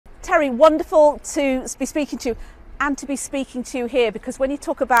Terry, wonderful to be speaking to you and to be speaking to you here, because when you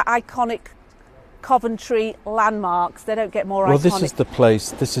talk about iconic Coventry landmarks, they don't get more iconic. Well, this is the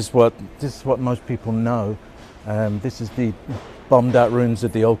place. This is what most people know. This is the bombed out ruins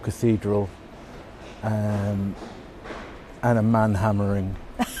of the old cathedral, and a man hammering.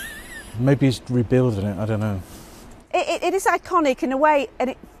 Maybe he's rebuilding it, I don't know. It is iconic in a way, and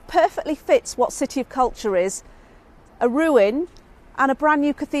it perfectly fits what City of Culture is. A ruin and a brand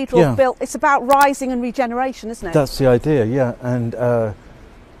new cathedral built. It's about rising and regeneration, isn't it? That's the idea, yeah. And I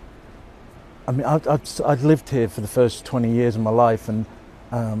mean, I'd lived here for the first 20 years of my life, and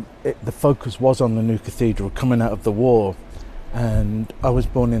the focus was on the new cathedral coming out of the war. And I was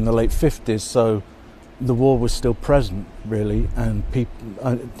born in the late 50s, so the war was still present, really, and the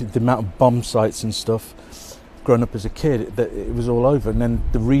amount of bomb sites and stuff, growing up as a kid, it was all over. And then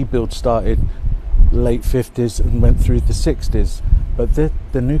the rebuild started late 50s and went through the 60s. But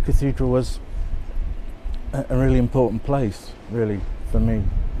the new cathedral was a really important place, really, for me.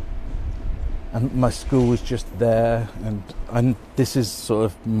 And my school was just there, and this is sort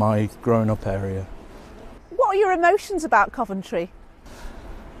of my grown-up area. What are your emotions about Coventry?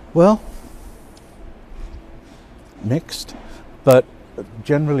 Well, mixed, but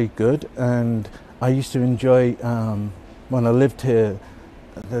generally good. And I used to enjoy, when I lived here,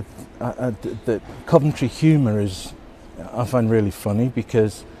 the Coventry humour I find really funny,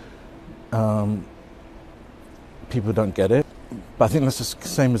 because people don't get it. But I think that's the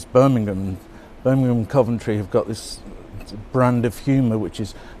same as Birmingham. Birmingham and Coventry have got this brand of humour which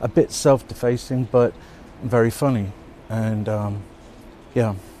is a bit self-defacing but very funny. And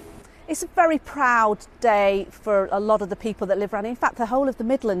yeah. It's a very proud day for a lot of the people that live around. In fact, the whole of the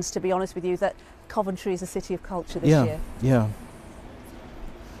Midlands, to be honest with you, that Coventry is a city of culture this year. Yeah.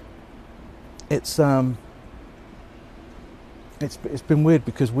 It's been weird,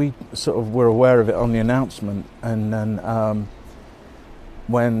 because we sort of were aware of it on the announcement, and then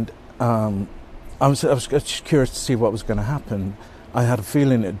when I was just curious to see what was going to happen. I had a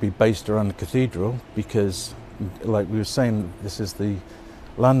feeling it'd be based around the cathedral, because, like we were saying, this is the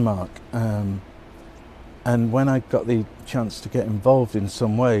landmark. And when I got the chance to get involved in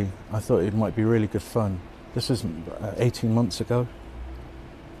some way, I thought it might be really good fun. This was 18 months ago.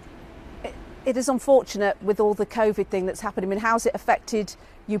 It is unfortunate with all the COVID thing that's happened. I mean, how's it affected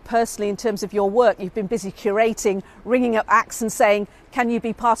you personally in terms of your work? You've been busy curating, ringing up acts and saying, can you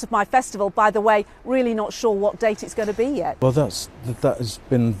be part of my festival? By the way, really not sure what date it's going to be yet. Well, that has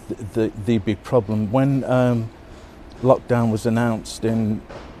been the big problem. When lockdown was announced in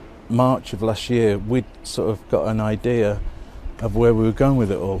March of last year, we'd sort of got an idea of where we were going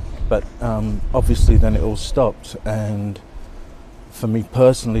with it all. But obviously then it all stopped. And for me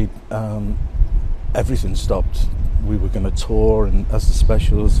personally, everything stopped. We were going to tour and as the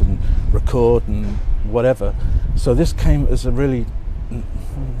specials and record and whatever. So this came as a really,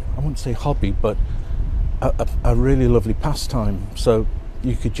 I wouldn't say hobby, but a really lovely pastime. So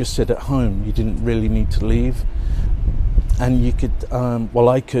you could just sit at home. You didn't really need to leave. And you could,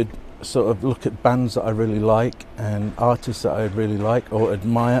 I could sort of look at bands that I really like and artists that I really like or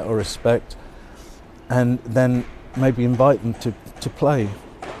admire or respect, and then maybe invite them to play.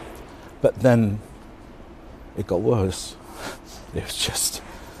 But then it got worse. It was just,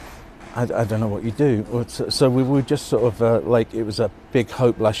 I don't know what you do. So we were just sort of like, it was a big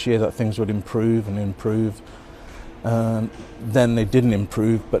hope last year that things would improve and improve. Then they didn't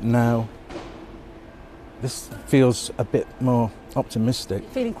improve, but now this feels a bit more optimistic.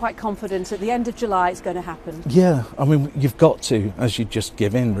 Feeling quite confident at the end of July it's going to happen. Yeah, I mean, you've got to, as you just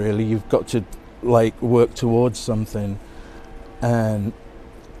give in really, you've got to like work towards something, and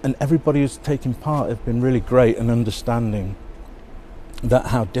everybody who's taken part have been really great and understanding that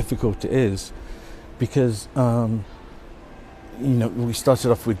how difficult it is, because we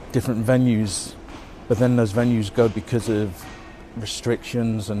started off with different venues, but then those venues go because of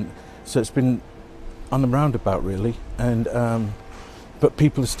restrictions, and so it's been on the roundabout really, and but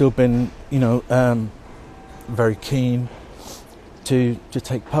people have still been very keen to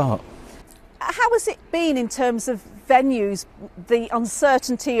take part. How has it been in terms of venues, the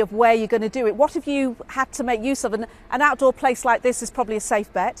uncertainty of where you're going to do it? What have you had to make use of? An outdoor place like this is probably a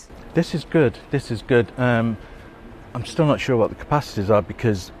safe bet. This is good. I'm still not sure what the capacities are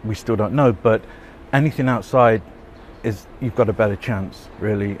because we still don't know, but anything outside you've got a better chance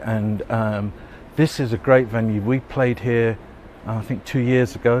really. And this is a great venue. We played here I think 2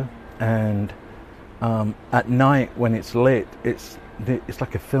 years ago, and at night when it's lit, it's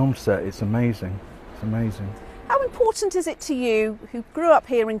like a film set. It's amazing. How important is it to you, who grew up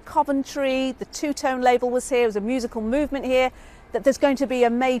here in Coventry, the Two Tone label was here, there was a musical movement here, that there's going to be a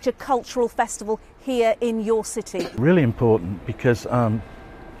major cultural festival here in your city? Really important, because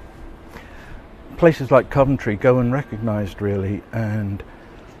places like Coventry go unrecognised, really, and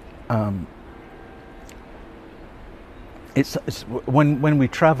it's when we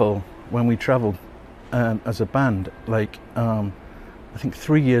travel as a band, like I think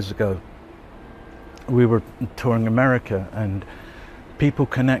 3 years ago we were touring America, and people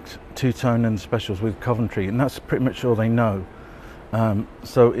connect two-tone and specials with Coventry, and that's pretty much all they know.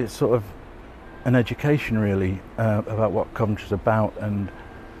 So it's sort of an education, really, about what Coventry's about and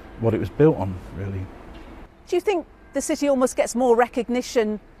what it was built on, really. Do you think the city almost gets more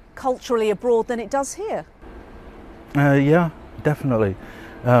recognition culturally abroad than it does here? Yeah, definitely.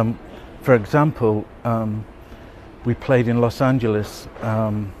 For example, we played in Los Angeles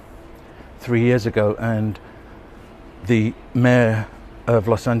 3 years ago, and the mayor of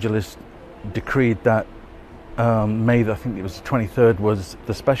Los Angeles decreed that May, I think it was the 23rd, was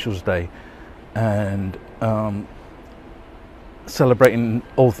the Specials Day, and celebrating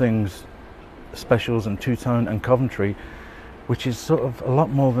all things specials and two-tone and Coventry, which is sort of a lot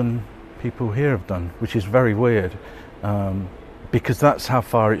more than people here have done, which is very weird, because that's how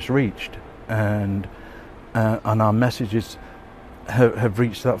far it's reached, and our messages have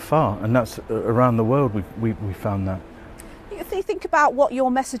reached that far, and that's around the world. We found that. If you think about what your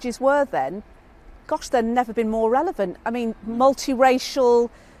messages were then, gosh, they've never been more relevant. I mean, multiracial,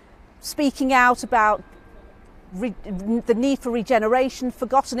 speaking out about the need for regeneration,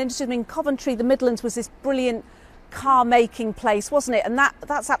 forgotten industries. I mean, Coventry, the Midlands, was this brilliant car-making place, wasn't it? And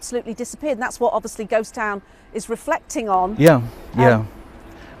that's absolutely disappeared, and that's what obviously Ghost Town is reflecting on. Yeah.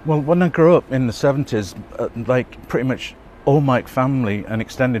 Well, when I grew up in the 70s, like pretty much all my family and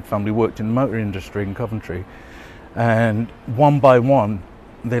extended family worked in the motor industry in Coventry, and one by one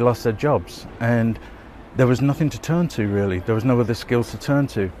they lost their jobs, and there was nothing to turn to, really. There was no other skills to turn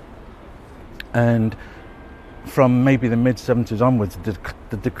to, and from maybe the mid-70s onwards,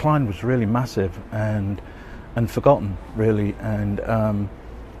 the decline was really massive and forgotten, really, and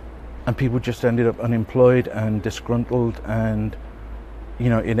people just ended up unemployed and disgruntled, and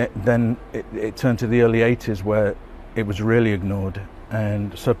then it turned to the early 80s where it was really ignored,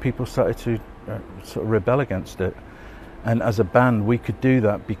 and so people started to sort of rebel against it. And as a band, we could do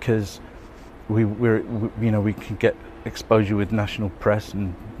that because we could get exposure with national press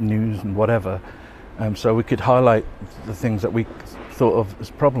and news and whatever. So we could highlight the things that we thought of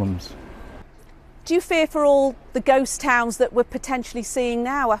as problems. Do you fear for all the ghost towns that we're potentially seeing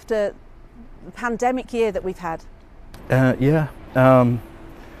now after the pandemic year that we've had? Yeah.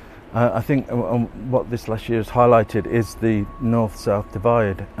 I think what this last year has highlighted is the north-south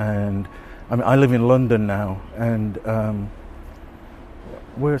divide. And I mean, I live in London now, and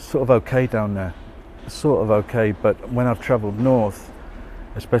we're sort of okay down there. Sort of okay, but when I've travelled north,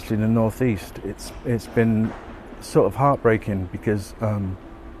 especially in the northeast, it's been sort of heartbreaking, because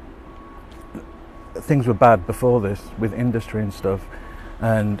things were bad before this with industry and stuff,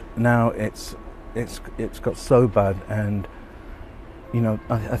 and now it's got so bad. And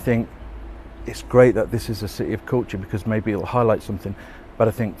I think it's great that this is a city of culture, because maybe it'll highlight something, but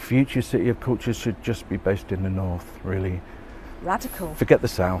I think future city of culture should just be based in the north, really. Radical. Forget the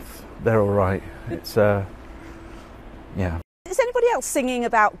south, they're all right. It's yeah. Is anybody else singing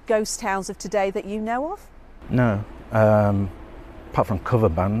about ghost towns of today that you know of? No, apart from cover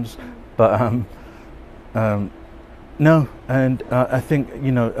bands, but no. And I think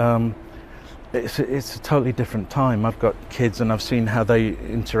it's a totally different time. I've got kids, and I've seen how they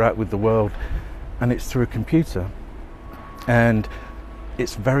interact with the world, and it's through a computer, and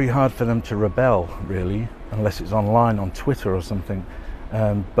it's very hard for them to rebel, really, unless it's online on Twitter or something.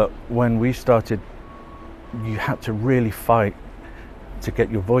 But when we started, you had to really fight to get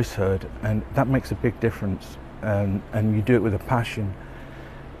your voice heard, and that makes a big difference. And you do it with a passion,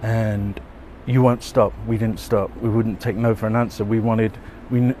 and you won't stop. We didn't stop. We wouldn't take no for an answer. We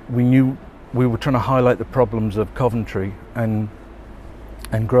knew we were trying to highlight the problems of Coventry and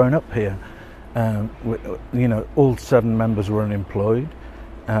growing up here. All 7 members were unemployed.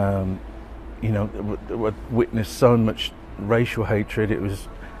 Witnessed so much racial hatred. It was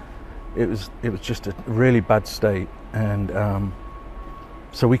just a really bad state, and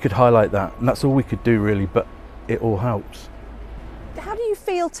so we could highlight that, and that's all we could do, really. But it all helps. How do you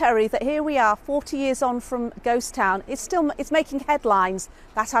feel, Terry, that here we are 40 years on from Ghost Town, it's making headlines,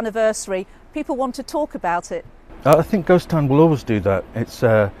 that anniversary, people want to talk about it? I think Ghost Town will always do that. It's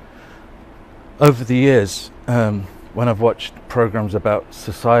over the years, when I've watched programmes about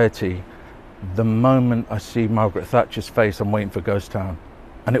society, the moment I see Margaret Thatcher's face, I'm waiting for Ghost Town,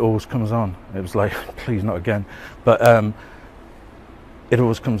 and it always comes on. It was like, please not again. But it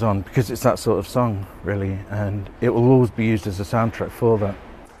always comes on because it's that sort of song, really, and it will always be used as a soundtrack for that.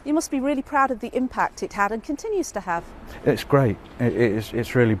 You must be really proud of the impact it had and continues to have. It's great.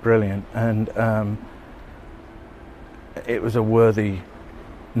 It's really brilliant, and it was a worthy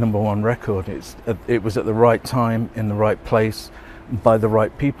 #1 record. It was at the right time, in the right place, by the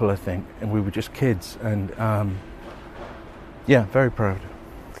right people, I think, and we were just kids, and yeah, very proud.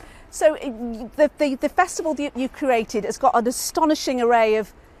 So the festival that you created has got an astonishing array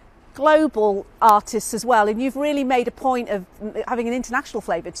of global artists as well, and you've really made a point of having an international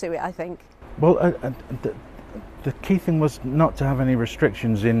flavour to it, I think. Well, the key thing was not to have any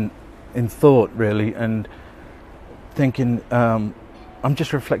restrictions in thought, really, and thinking I'm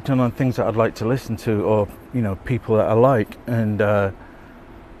just reflecting on things that I'd like to listen to, or people that I like, and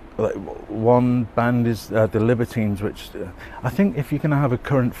one band is the Libertines, which I think if you're going to have a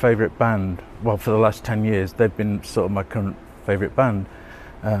current favourite band, well, for the last 10 years they've been sort of my current favourite band,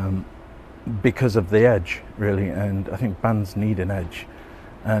 because of the edge, really, and I think bands need an edge,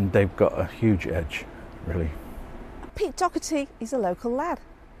 and they've got a huge edge, really. Pete Doherty, he's a local lad.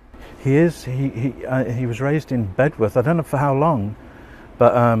 He is. He was raised in Bedworth. I don't know for how long,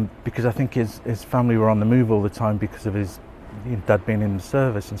 but because I think his family were on the move all the time because of his dad being in the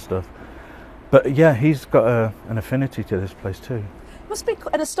service and stuff. But yeah, he's got an affinity to this place too. It must be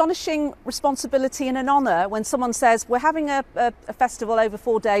an astonishing responsibility and an honour when someone says, we're having a festival over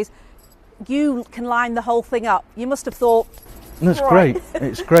 4 days, you can line the whole thing up. You must have thought, that's right. Great.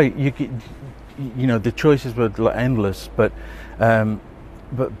 It's great. The choices were endless, but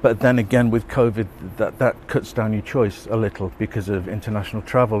then again with COVID, that cuts down your choice a little because of international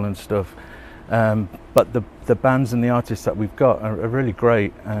travel and stuff. But the bands and the artists that we've got are really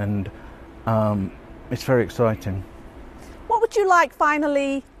great, and it's very exciting. What would you like,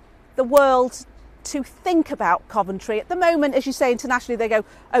 finally, the world to think about Coventry? At the moment, as you say, internationally they go,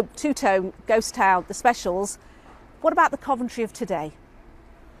 oh, two-tone, ghost town, the specials. What about the Coventry of today?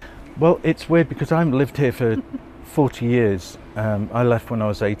 Well, it's weird because I haven't lived here for 40 years. I left when I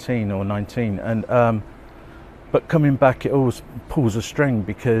was 18 or 19, and but coming back, it always pulls a string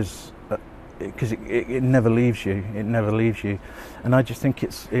because it never leaves you. It never leaves you, and I just think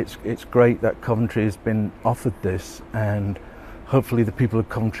it's great that Coventry has been offered this, and hopefully the people of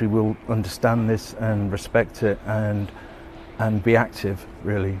Coventry will understand this and respect it and be active,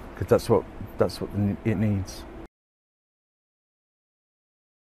 really, because that's what it needs.